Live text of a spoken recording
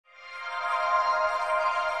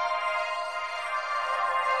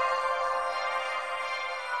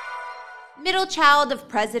Middle child of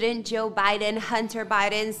President Joe Biden, Hunter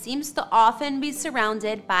Biden seems to often be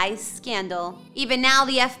surrounded by scandal. Even now,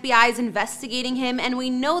 the FBI is investigating him, and we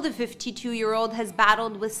know the 52-year-old has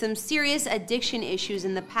battled with some serious addiction issues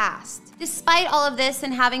in the past. Despite all of this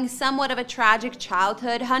and having somewhat of a tragic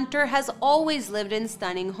childhood, Hunter has always lived in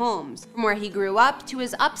stunning homes, from where he grew up to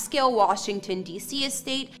his upscale Washington, D.C.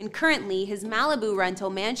 estate, and currently his Malibu rental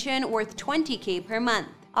mansion worth $20K per month.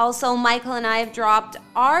 Also, Michael and I have dropped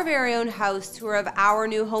our very own house tour of our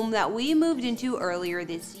new home that we moved into earlier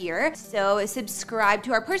this year. So subscribe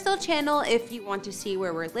to our personal channel if you want to see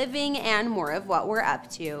where we're living and more of what we're up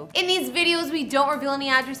to. In these videos, we don't reveal any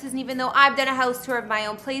addresses, and even though I've done a house tour of my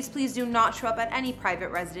own place, please do not show up at any private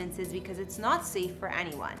residences because it's not safe for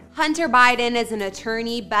anyone. Hunter Biden is an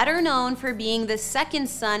attorney better known for being the second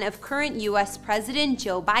son of current US President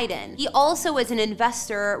Joe Biden. He also is an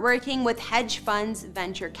investor working with hedge funds,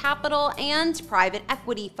 venture capital, and private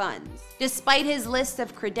equity funds. Despite his list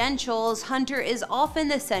of credentials, Hunter is often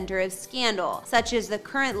the center of scandal, such as the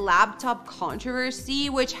current laptop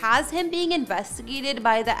controversy, which has him being investigated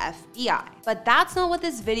by the FBI. But that's not what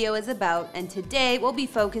this video is about, and today we'll be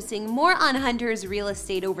focusing more on Hunter's real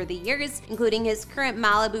estate over the years, including his current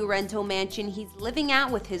Malibu rental mansion he's living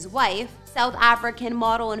at with his wife, South African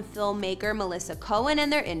model and filmmaker Melissa Cohen,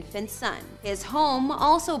 and their infant son. His home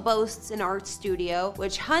also boasts an art studio,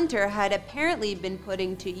 which Hunter had apparently been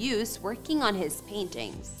putting to use working on his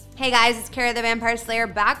paintings. Hey guys, it's Kara the Vampire Slayer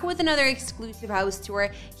back with another exclusive house tour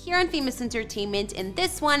here on Famous Entertainment, and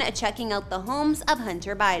this one checking out the homes of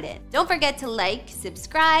Hunter Biden. Don't forget to like,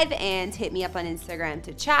 subscribe, and hit me up on Instagram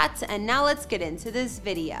to chat, and now let's get into this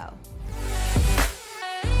video.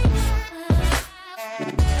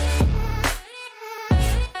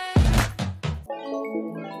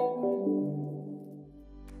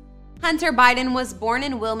 Hunter Biden was born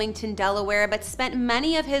in Wilmington, Delaware, but spent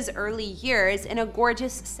many of his early years in a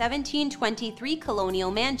gorgeous 1723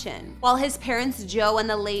 colonial mansion. While his parents Joe and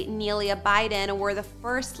the late Nelia Biden were the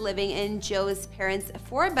first living in Joe's parents'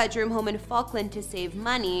 four-bedroom home in Falkland to save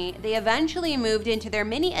money, they eventually moved into their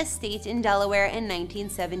mini estate in Delaware in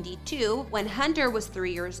 1972 when Hunter was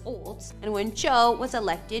 3 years old and when Joe was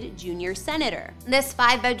elected junior senator. This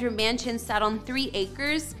five-bedroom mansion sat on 3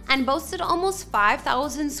 acres and boasted almost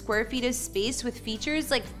 5,000 square feet of space with features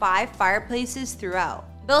like 5 fireplaces throughout.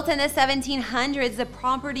 Built in the 1700s, the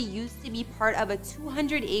property used to be part of a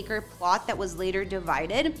 200-acre plot that was later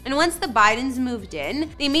divided, and once the Bidens moved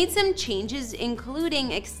in, they made some changes,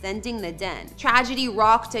 including extending the den. Tragedy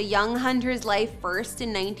rocked a young Hunter's life first in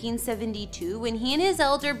 1972 when he and his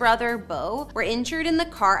elder brother, Beau, were injured in the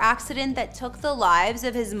car accident that took the lives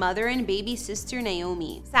of his mother and baby sister,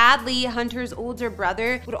 Naomi. Sadly, Hunter's older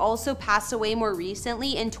brother would also pass away more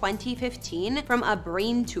recently in 2015 from a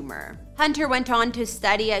brain tumor. Hunter went on to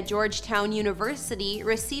study at Georgetown University,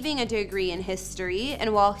 receiving a degree in history,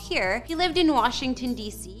 and while here, he lived in Washington,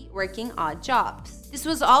 D.C., working odd jobs. This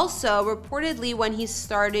was also reportedly when he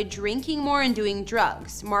started drinking more and doing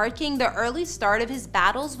drugs, marking the early start of his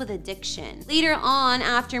battles with addiction. Later on,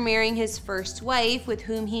 after marrying his first wife, with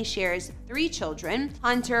whom he shares 3 children,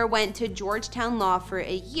 Hunter went to Georgetown Law for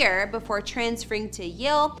a year before transferring to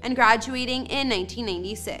Yale and graduating in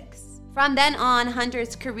 1996. From then on,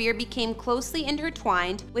 Hunter's career became closely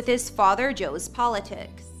intertwined with his father Joe's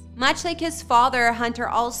politics. Much like his father, Hunter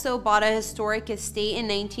also bought a historic estate in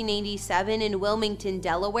 1987 in Wilmington,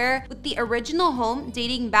 Delaware, with the original home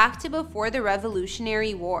dating back to before the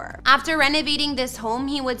Revolutionary War. After renovating this home,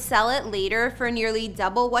 he would sell it later for nearly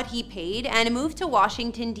double what he paid and move to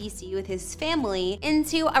Washington, D.C. with his family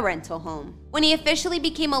into a rental home. When he officially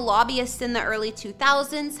became a lobbyist in the early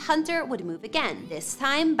 2000s, Hunter would move again, this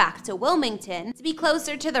time back to Wilmington, to be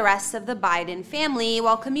closer to the rest of the Biden family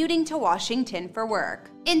while commuting to Washington for work.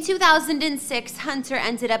 In 2006, Hunter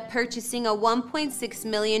ended up purchasing a $1.6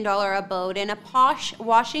 million abode in a posh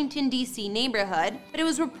Washington, D.C. neighborhood, but it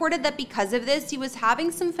was reported that because of this, he was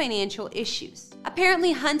having some financial issues.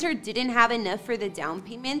 Apparently, Hunter didn't have enough for the down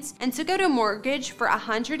payment and took out a mortgage for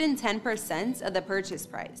 110% of the purchase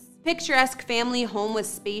price. Picturesque family home was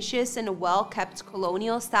spacious and a well-kept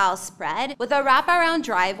colonial-style spread with a wraparound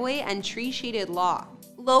driveway and tree-shaded lawn.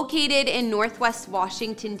 Located in northwest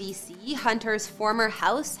Washington, D.C., Hunter's former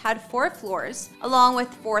house had 4 floors, along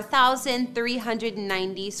with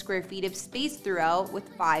 4,390 square feet of space throughout, with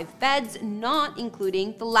 5 beds, not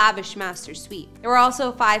including the lavish master suite. There were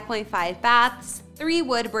also 5.5 baths, 3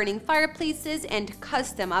 wood-burning fireplaces, and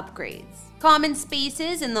custom upgrades. Common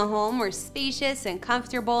spaces in the home were spacious and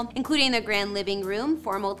comfortable, including the grand living room,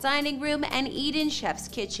 formal dining room, and eat-in chef's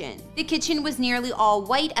kitchen. The kitchen was nearly all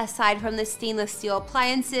white aside from the stainless steel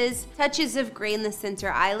appliances, touches of gray in the center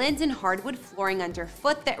island, and hardwood flooring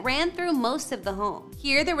underfoot that ran through most of the home.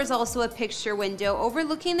 Here there was also a picture window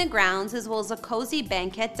overlooking the grounds as well as a cozy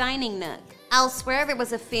banquet dining nook. Elsewhere, there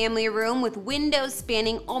was a family room with windows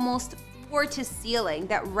spanning almost floor to ceiling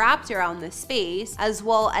that wrapped around the space, as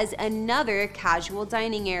well as another casual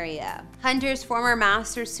dining area. Hunter's former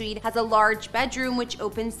master suite has a large bedroom which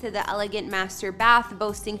opens to the elegant master bath,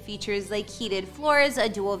 boasting features like heated floors, a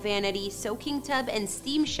dual vanity soaking tub, and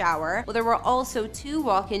steam shower, while there were also 2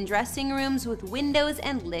 walk-in dressing rooms with windows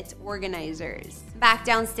and lit organizers. Back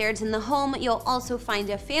downstairs in the home, you'll also find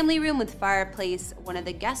a family room with fireplace, one of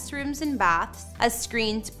the guest rooms and baths, a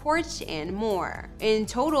screened porch, and more. In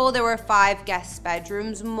total, there were 5 guest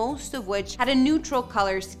bedrooms, most of which had a neutral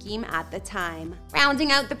color scheme at the time.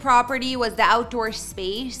 Rounding out the property was the outdoor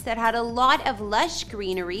space that had a lot of lush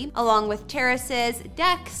greenery, along with terraces,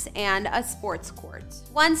 decks, and a sports court.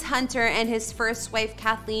 Once Hunter and his first wife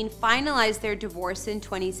Kathleen finalized their divorce in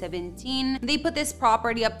 2017, they put this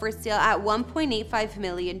property up for sale at $1.85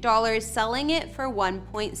 million, selling it for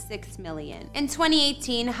 $1.6 million. In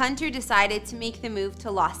 2018, Hunter decided to make the move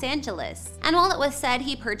to Los Angeles. And while it was said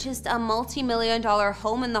he purchased a multi-million-dollar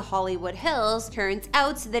home in the Hollywood Hills, turns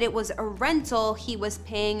out that it was a rental he was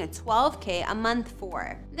paying $12K a month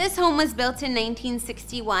for. This home was built in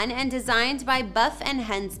 1961 and designed by Buff and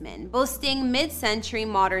Hensman, boasting mid-century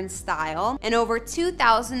modern style and over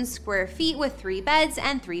 2,000 square feet with 3 beds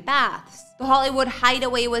and 3 baths. The Hollywood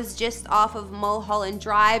Hideaway was just off of Mulholland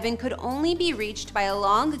Drive and could only be reached by a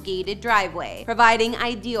long gated driveway, providing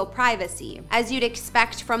ideal privacy. As you'd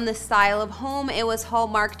expect from the style of home, it was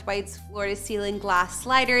hallmarked by its floor-to-ceiling glass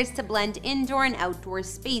sliders to blend indoor and outdoor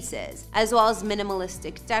spaces, as well as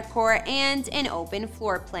minimalistic decor and an open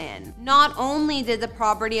floor plan. Not only did the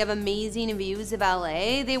property have amazing views of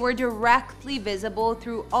LA, they were directly visible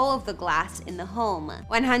through all of the glass in the home.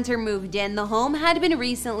 When Hunter moved in, the home had been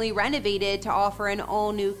recently renovated to offer an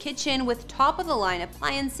all-new kitchen with top-of-the-line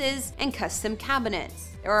appliances and custom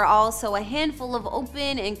cabinets. There are also a handful of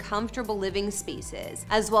open and comfortable living spaces,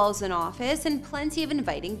 as well as an office and plenty of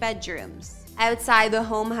inviting bedrooms. Outside, the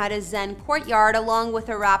home had a zen courtyard along with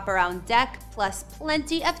a wraparound deck, plus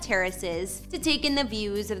plenty of terraces to take in the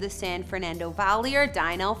views of the San Fernando Valley or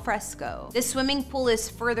dine al fresco. The swimming pool is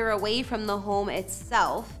further away from the home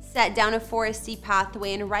itself, set down a foresty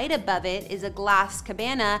pathway, and right above it is a glass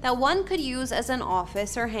cabana that one could use as an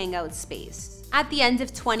office or hangout space. At the end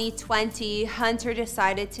of 2020, Hunter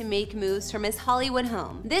decided to make moves from his Hollywood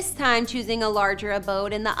home, this time choosing a larger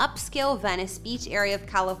abode in the upscale Venice Beach area of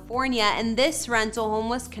California, and this rental home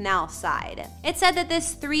was canal side. It said that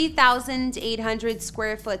this 3,800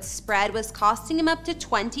 square foot spread was costing him up to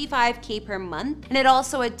 $25K per month, and it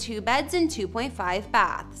also had 2 beds and 2.5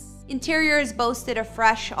 baths. Interiors boasted a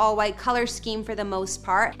fresh, all-white color scheme for the most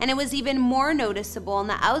part, and it was even more noticeable on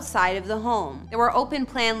the outside of the home. There were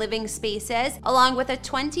open-plan living spaces, along with a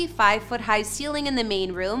 25-foot-high ceiling in the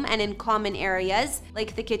main room, and in common areas,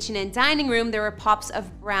 like the kitchen and dining room, there were pops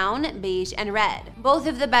of brown, beige, and red. Both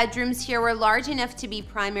of the bedrooms here were large enough to be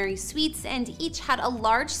primary suites, and each had a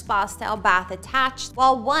large spa-style bath attached,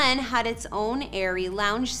 while one had its own airy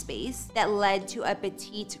lounge space that led to a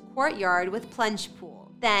petite courtyard with plunge pool.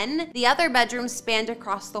 Then, the other bedroom spanned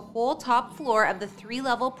across the whole top floor of the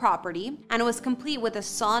 3-level property and was complete with a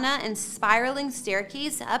sauna and spiraling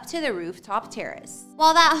staircase up to the rooftop terrace.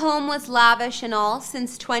 While that home was lavish and all,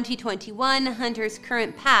 since 2021, Hunter's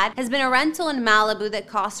current pad has been a rental in Malibu that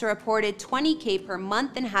costs a reported $20K per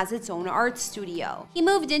month and has its own art studio. He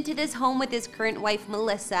moved into this home with his current wife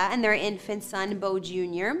Melissa and their infant son Beau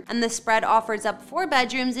Jr., and the spread offers up 4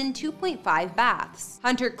 bedrooms and 2.5 baths.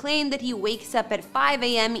 Hunter claimed that he wakes up at 5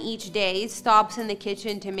 a.m. each day, stops in the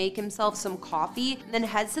kitchen to make himself some coffee, then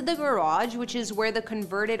heads to the garage, which is where the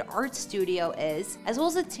converted art studio is, as well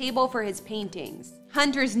as a table for his paintings.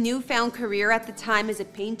 Hunter's newfound career at the time as a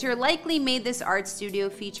painter likely made this art studio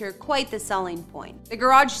feature quite the selling point. The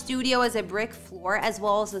garage studio has a brick floor as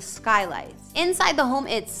well as a skylight. Inside the home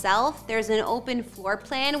itself, there's an open floor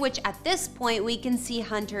plan, which at this point we can see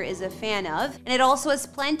Hunter is a fan of, and it also has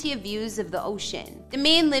plenty of views of the ocean. The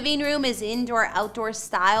main living room is indoor-outdoor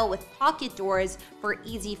style with pocket doors for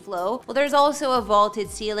easy flow, while there's also a vaulted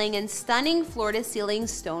ceiling and stunning floor-to-ceiling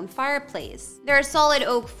stone fireplace. There are solid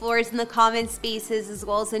oak floors in the common spaces as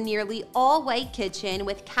well as a nearly all-white kitchen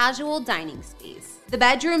with casual dining space. The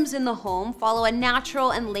bedrooms in the home follow a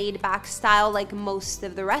natural and laid-back style like most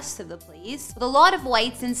of the rest of the place, with a lot of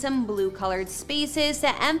whites and some blue-colored spaces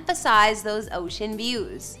to emphasize those ocean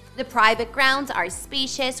views. The private grounds are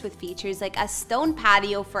spacious with features like a stone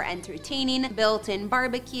patio for entertaining, built-in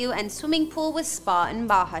barbecue, and swimming pool with spa and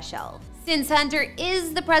Baja shelf. Since Hunter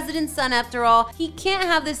is the president's son after all, he can't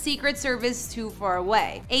have the Secret Service too far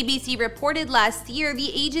away. ABC reported last year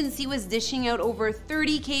the agency was dishing out over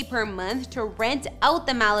 $30K per month to rent out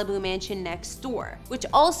the Malibu mansion next door, which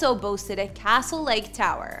also boasted a castle-like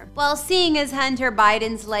tower. Well, seeing as Hunter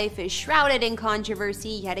Biden's life is shrouded in controversy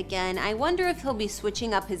yet again, I wonder if he'll be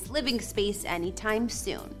switching up his living space anytime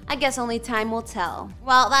soon. I guess only time will tell.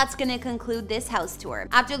 Well, that's gonna conclude this house tour.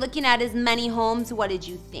 After looking at his many homes, what did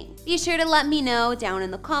you think? Be sure to let me know down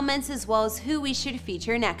in the comments, as well as who we should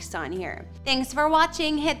feature next on here. Thanks for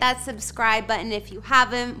watching. Hit that subscribe button if you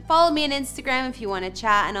haven't. Follow me on Instagram if you want to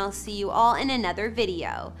chat, and I'll see you all in another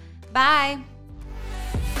video. Bye!